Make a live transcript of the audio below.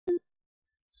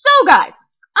So guys,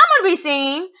 I'm going to be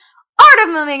singing Art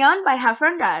of Moving On by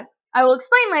Heffron. I will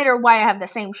explain later why I have the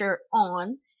same shirt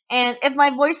on. And if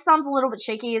my voice sounds a little bit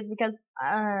shaky, it's because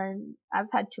I've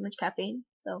had too much caffeine.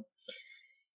 So,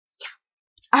 yeah.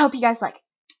 I hope you guys like it.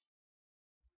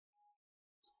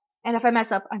 And if I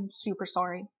mess up, I'm super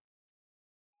sorry.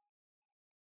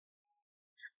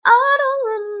 I don't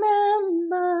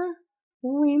remember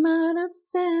what we might have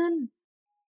said.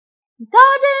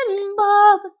 I didn't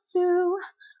bother to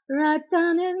write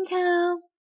down and count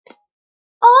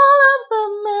all of the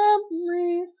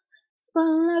memories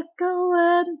spun like a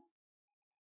web,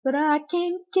 but I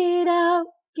can't get out.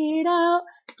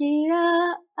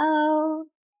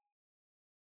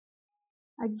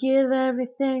 I give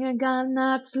everything I got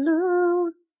not to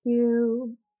lose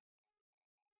you.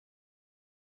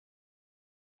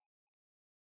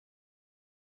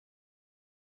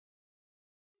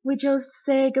 We chose to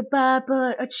say goodbye,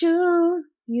 but I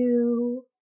choose you.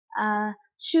 I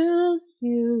choose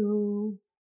you.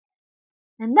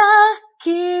 And I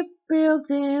keep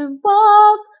building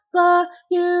walls, but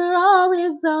you're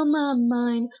always on my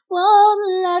mind.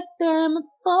 Won't let them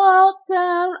fall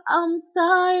down. I'm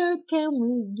tired, can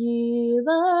we give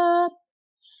up?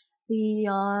 The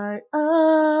art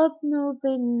of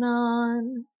moving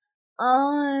on,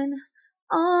 on.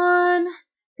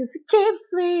 'Cause it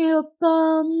keeps me up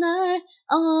all night,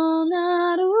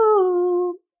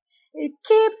 ooh. It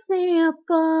keeps me up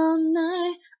all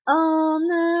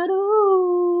night,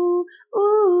 ooh,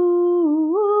 ooh.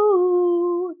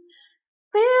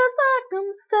 Feels like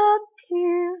I'm stuck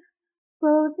here,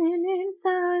 frozen in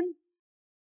time.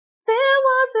 There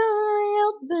wasn't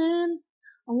real then,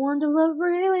 I wonder what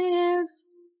really is.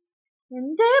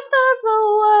 And if there's a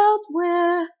world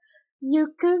where you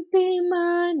could be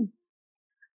mine,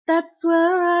 that's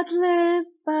where I'd live.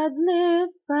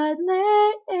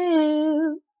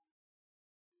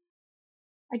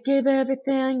 I give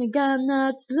everything I got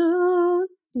not to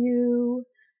lose you,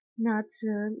 not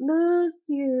to lose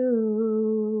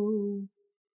you.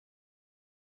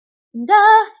 And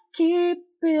I keep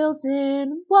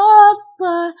building walls,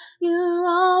 but you're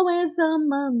always on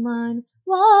my mind.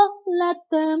 Won't let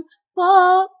them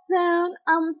fall down.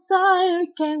 I'm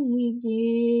tired, can we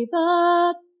give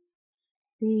up?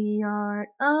 The art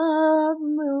of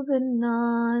moving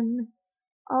on,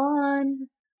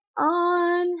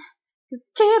 'cause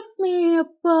keeps me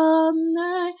up all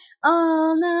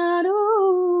night,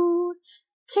 ooh.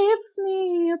 Keeps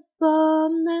me up all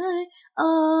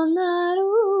night,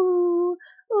 ooh,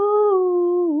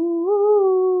 ooh.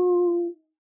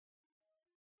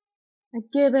 I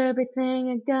give everything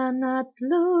I got not to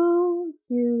lose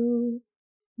you,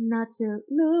 not to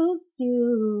lose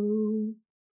you.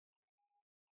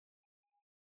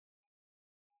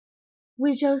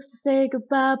 We chose to say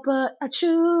goodbye, but I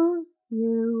choose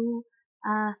you.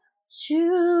 I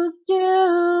choose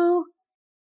you.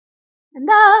 And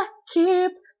I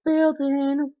keep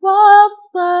building walls,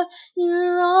 but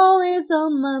you're always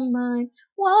on my mind.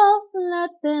 Won't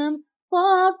let them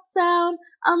fall down.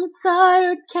 I'm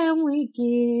tired, can we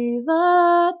give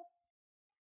up?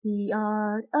 The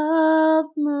art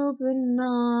of moving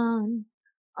on.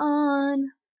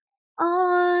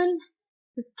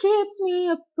 'Cause keeps me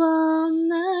up all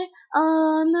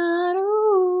night,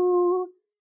 ooh.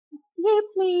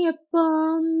 Keeps me up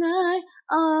all night,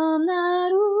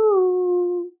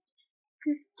 ooh.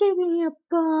 'Cause keeps me up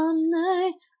all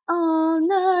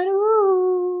night,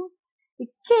 ooh. It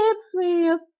keeps me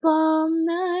up all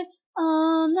night,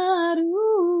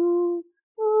 ooh,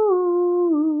 ooh.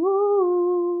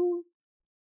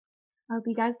 I hope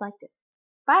you guys liked it.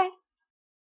 Bye.